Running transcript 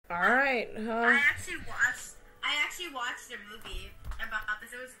right. I actually watched a movie about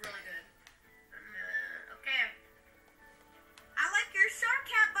this. It was really good. Okay. I like your shark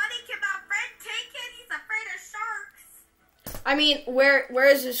hat, buddy. Can my friend take it? He's afraid of sharks. I mean, where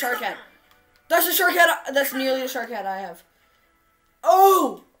is the shark head? That's the shark head. That's nearly the shark head I have.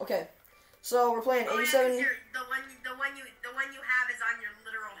 Oh, okay. So we're playing 87. Yeah, the one you have is on your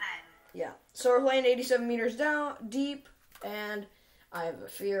literal head. Yeah. So we're playing 87 meters down deep, and I have a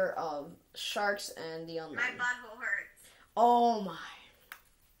fear of sharks and the unknown. My butthole hurts. Oh my.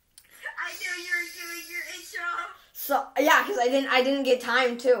 I knew you were doing your intro. So yeah, because I didn't get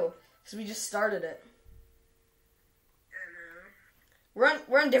time too, because we just started it.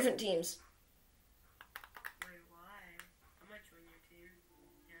 We're on different teams. Wait, why? I'm gonna join your team.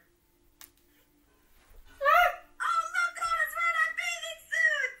 Yeah. Oh look, Otis, we're in our bathing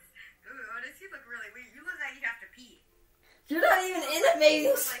suits. Ooh, Otis, you look really weird. You look like you have to pee. You're not even in a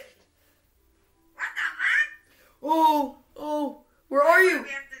bathing suit. Like, what the heck? Oh, where are you? What do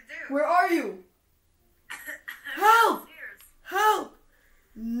we have to do? Where are you? Help! Help!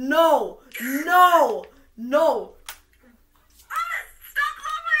 No! Stop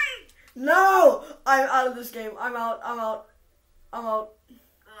hovering! No! I'm out of this game. I'm out. What?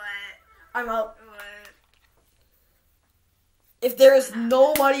 I'm out. What? If there is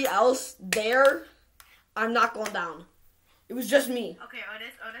nobody else there, I'm not going down. It was just me. Okay,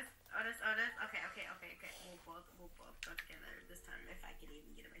 Otis. Okay. We'll both go together this time if I can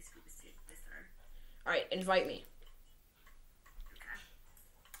even get in my scuba suit this time. Alright, invite me.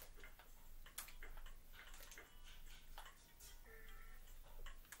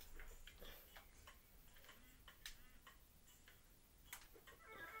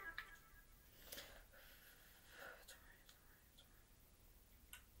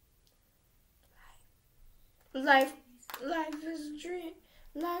 Life is a dream.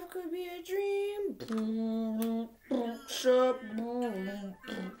 Life could be a dream.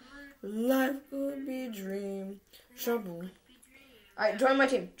 Life could be a dream. Alright, join my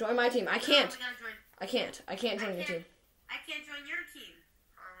team. I can't. I can't join your team. I can't join your team.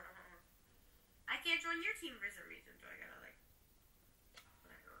 I can't join your team for some reason. So I gotta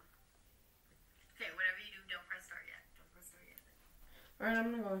Okay, whatever you do, don't press start yet. Alright, I'm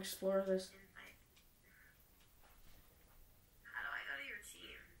gonna go explore this. How do I go to your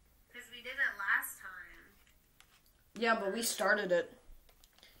team? Because we did it last time. Yeah, but we started it.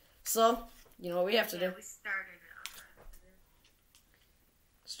 So, you know what we have to do. We started it.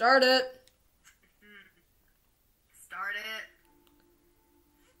 Start it. Start it.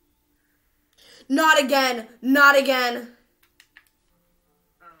 Not again. Oh, no.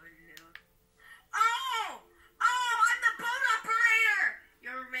 Oh, I'm the boat operator.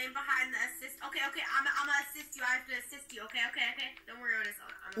 You'll remain behind the assist. Okay, I'm gonna assist you. I have to assist you. Okay. Don't worry, Otis.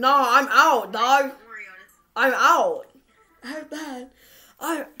 No, I'm out, dog. Don't worry, Otis. I'm out. How bad?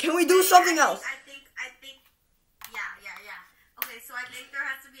 Can we do something else? I think. Yeah. Okay, so I think there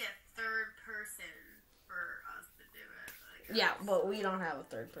has to be a third person for us to do it. Yeah, but we don't have a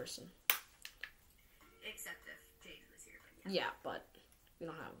third person. Except if James was here, but yeah. Yeah, but we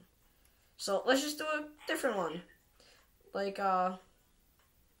don't have him. So let's just do a different one. Like,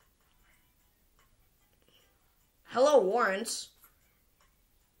 Hello, Warrants.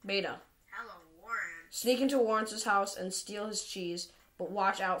 Beta. Hello, Warren. Sneak into Warrants' house and steal his cheese, but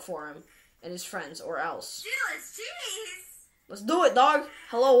watch out for him and his friends, or else. Steal his cheese! Let's do it, dog.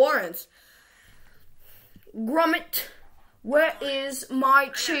 Hello, Warrants. Gromit, where is my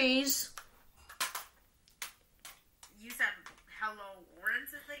cheese? You said hello, Warrens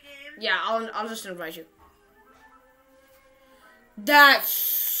is the game? Yeah, I'll just invite you. That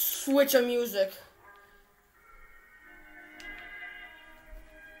switch of music.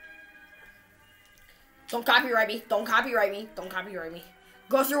 Don't copyright me.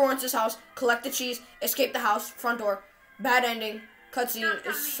 Go through Warrants' house, collect the cheese, escape the house, front door. Bad ending. Cutscene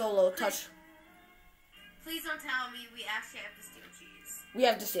is solo. Touch. Please don't tell me we actually have to steal cheese. We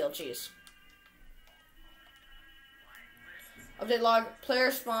have to steal cheese. Update log.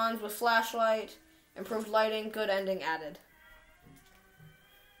 Player spawns with flashlight. Improved lighting. Good ending added.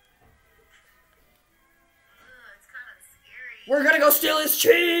 It's kind of scary. We're gonna go steal his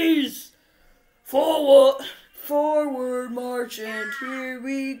cheese! Forward march, and here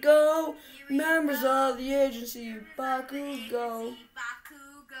we go. Members of the agency, Bakugo.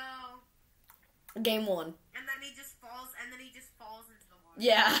 Game 1. And then he just falls into the water.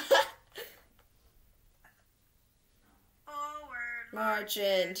 Yeah. Forward March,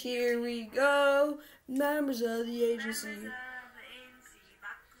 and here we go. Members of the agency. Bakugo.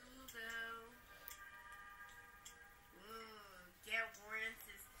 Ooh, get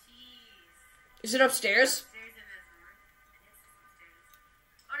Warrants' cheese. Is it upstairs? Upstairs in this room. Yes, it's upstairs.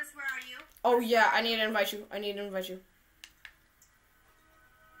 Otis, where are you? Oh yeah, I need to invite you. I need to invite you.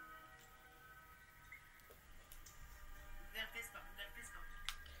 Good fist bump. Good fist bump.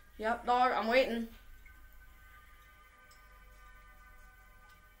 Yep, dog. I'm waiting.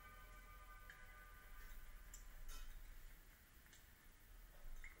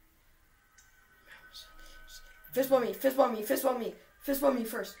 Fist bump me. Fist bump me. Fist bump me. Fist bump me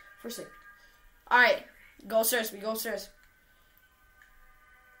first. First thing. All right. Go upstairs. We go upstairs.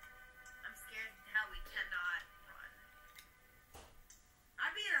 I'm scared how we cannot run.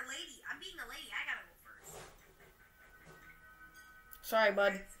 I'm being a lady. I gotta go first. Sorry,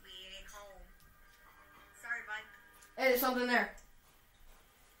 bud. We ain't home. Sorry, bud. Hey, there's something there.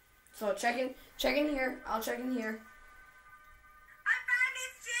 So check in here. I'll check in here. I found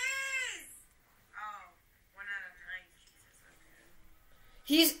his cheese! Oh, 1 out of 9 cheeses. Okay.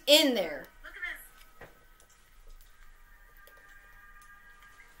 He's in there. Look at this.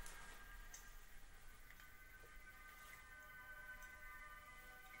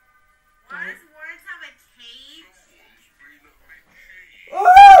 Why does Warren's have a cage?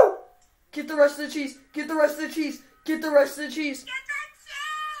 Oh! Get the rest of the cheese. Get the rest of the cheese. Get the rest of the cheese. Get that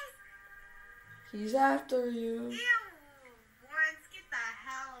cheese! He's after you. Ew! Warren's, get the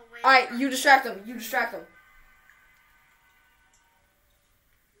hell away Alright, from you distract him. You distract him.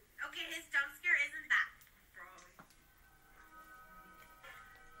 Okay, his jump scare isn't that. Bro.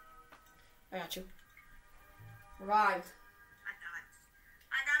 I got you. Revived. I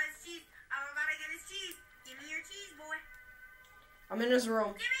got his cheese. I'm about to get his cheese. Give me your cheese, boy. I'm in his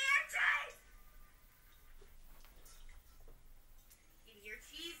room. Give me your cheese. Give me your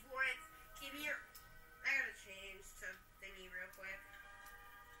cheese, Lawrence. Give me your. I gotta change to thingy real quick.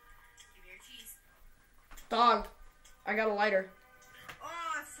 Give me your cheese. Dog. I got a lighter.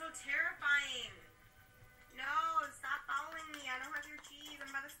 Oh, it's so terrifying. No, stop following me. I don't have your cheese. I'm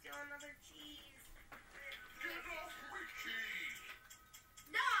about to steal another cheese. Get off my cheese!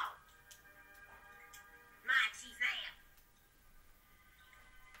 No! My cheese now.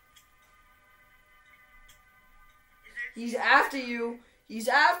 Is there He's cheese? after you. He's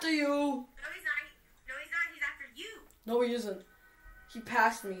after you. No, he's not. No, he's not. He's after you. No, he isn't. He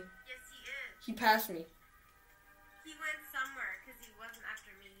passed me. Yes, he is. He passed me. He went somewhere because he wasn't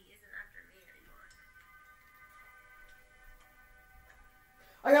after me. He isn't after me anymore.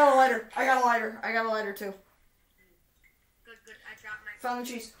 I got a lighter. I got a lighter. I got a lighter too. Good, good. I dropped my. Found the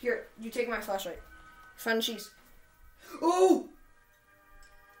cheese. Here, you take my flashlight. Found the cheese. Oh!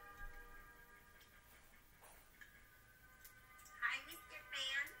 Hi, Mr.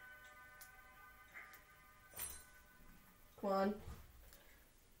 Fan. Come on.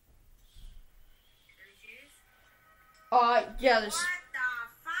 Any cheese? Yeah, there's. What the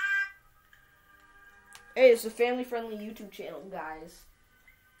fuck? Hey, it's a family-friendly YouTube channel, guys.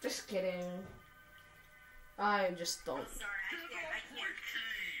 Just kidding. I just don't. I'm sorry. I Get can't. off I my can't.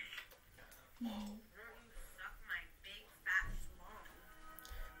 cheese! Suck my big fat schlong.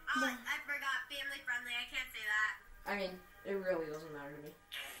 Oh, I forgot. Family friendly. I can't say that. I mean, it really doesn't matter to me.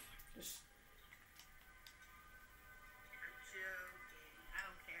 Just. I'm joking. I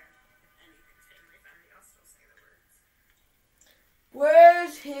don't care if anything's family friendly. I'll still say the words.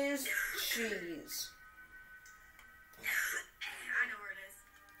 Where's his cheese? I know where it is.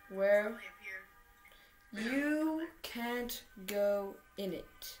 Where? Only up here. You can't go in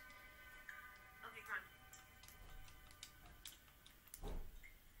it. Okay, come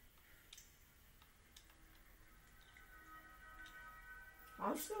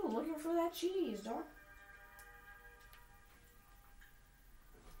on. I'm still looking for that cheese, dog.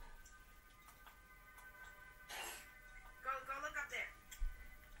 Go look up there.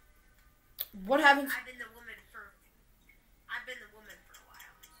 What happens? I've been the woman for a while.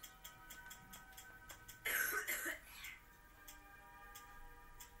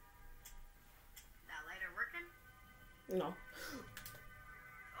 That lighter working? No.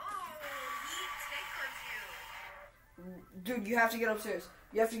 Oh, he tickled you. Dude, you have to get upstairs.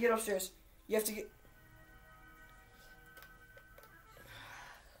 You have to get upstairs. You have to get.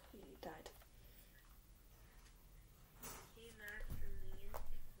 He died. Came after me and tickled me.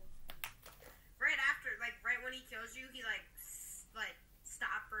 Right when he kills you, he like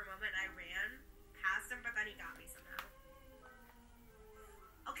stopped for a moment. I ran past him, but then he got me somehow.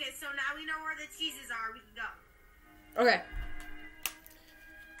 Okay, so now we know where the cheeses are. We can go. Okay.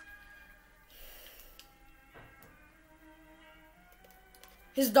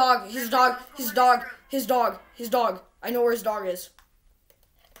 His dog. I know where his dog is.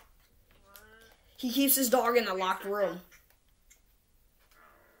 He keeps his dog in a locked room.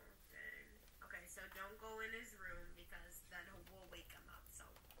 Okay.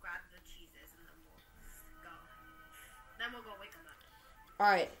 I'm gonna go wake him up. All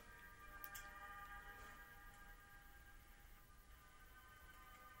right.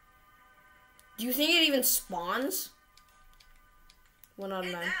 Do you think it even spawns? 1 out of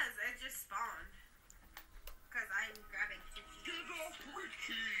It 9. does. It just spawned. Because I'm grabbing 2 cheese. Get off my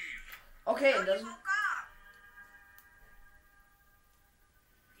cheese! Okay, Oh, it he doesn't. woke up.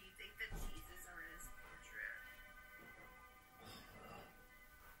 Do you think the cheeses are his portrait?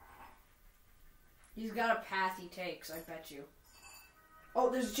 He's got a path he takes, I bet you.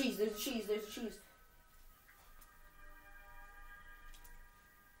 Oh, there's a cheese, there's a cheese, there's a cheese.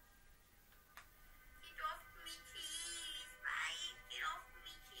 Get off me cheese, Mike. Get off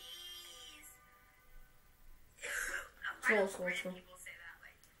me cheese. Why do Scroll. people say that?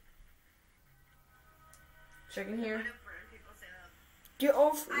 Like, Check in why here. do foreign people say that? Get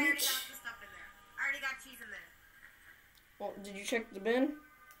off I already reach. got the stuff in there. I already got cheese in there. Well, did you check the bin?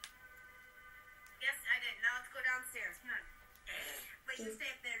 Yes, I did. Now let's go downstairs. Come on. Wait, you stay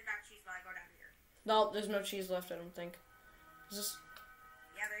up there and grab cheese while I go down here. No, there's no cheese left, I don't think. Is this...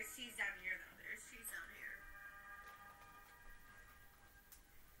 Yeah, there's cheese down here, though. There's cheese down here.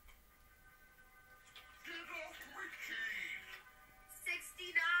 Get off my cheese! 69,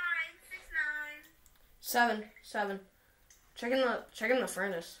 69. 7. Check in the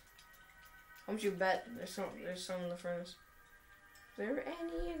furnace. How much you bet there's some in the furnace? Is there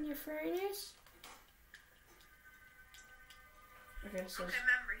any in your furnace? Okay, so Okay,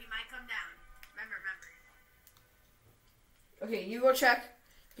 remember, he might come down. Remember. okay, you go check.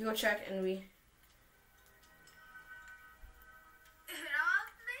 You go check, and we. Get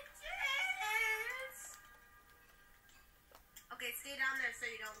off the cheese! Okay, stay down there so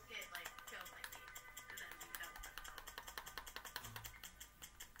you don't get, like, killed like me. And then you don't.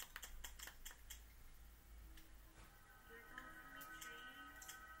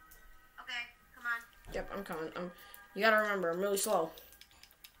 Okay, come on. Yep, I'm coming. You gotta remember, I'm really slow.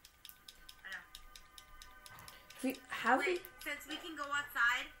 I know. Wait. Wait, since we can go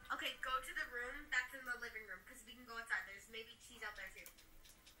outside, okay, go to the room that's in the living room, because we can go outside. There's maybe cheese out there, too.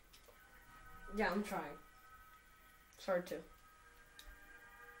 Yeah, I'm trying. It's hard to.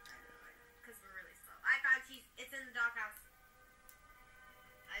 Because we're really slow. I found cheese. It's in the doghouse.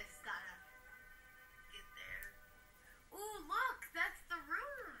 I just gotta get there. Ooh, look! That's the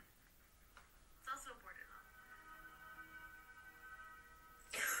room! It's also boarded up.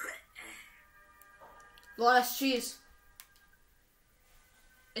 The last cheese.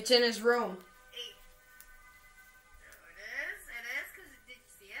 It's in his room. Eight. There it is. It is, because did you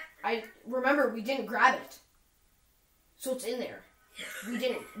see it? I remember we didn't grab it, so it's in there.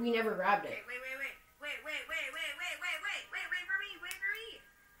 We never grabbed it. Okay, wait for me.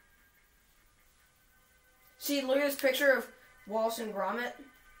 See, look at this picture of Wallace and Gromit. I know.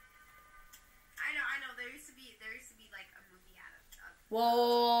 There used to be like a movie out of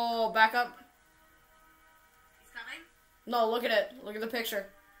Whoa, back up. He's coming? No, look at it. Look at the picture.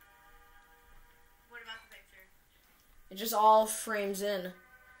 What about the picture? It just all frames in,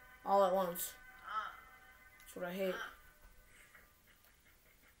 all at once. Oh. That's what I hate.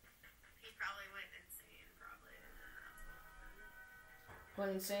 He probably went insane, probably. And then that's what happened.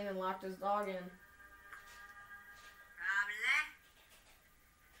 Went insane and locked his dog in. Probably.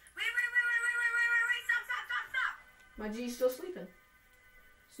 Wait. Stop. My G's still sleeping.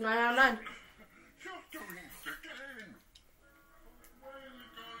 It's 9 out of 9. You're doing it again! Where are you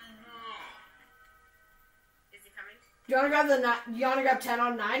going now? Is he coming? You wanna grab 10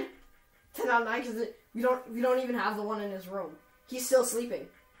 out of 9? 10 out of 9 because we don't even have the one in his room. He's still sleeping.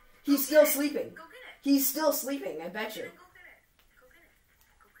 He's still sleeping. Go get it. He's still sleeping. I bet you. Go get it.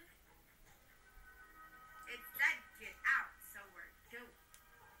 It said get out, so we're doing.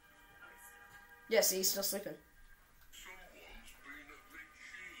 Oh, he's still. Yes, he's still sleeping. Someone's been at my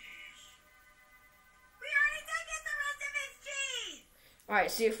cheese. We already did get the rest of his cheese. All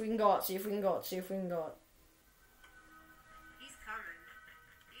right, see if we can go out. He's coming.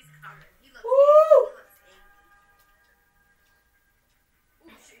 He looks Woo! angry.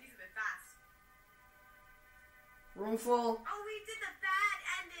 Ooh, shit, he's a bit fast. Room full. Oh, we did the bad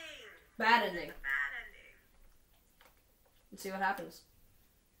ending. Bad We ending. did the bad ending. Let's see what happens.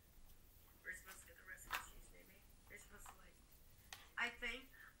 We're supposed to get the rest of the cheese, maybe. We're supposed to like. I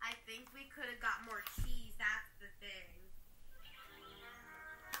think we could have got more cheese. That's the thing.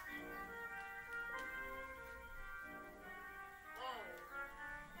 Whoa.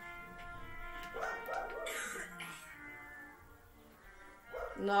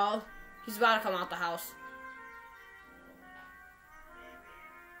 No, he's about to come out the house.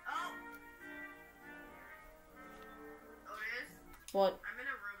 Oh. Oh, it is. What? I'm in a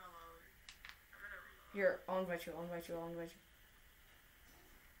room alone. Here, I'll invite you. I'll invite you. I'll invite you.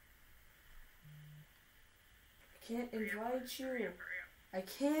 I can't invite you. I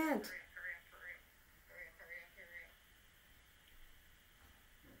can't.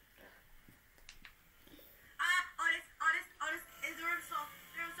 Honest, is the room soft?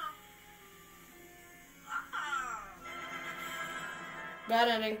 Bad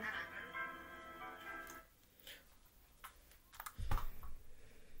ending.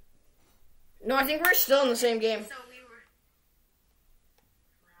 No, I think we're still in the same game. So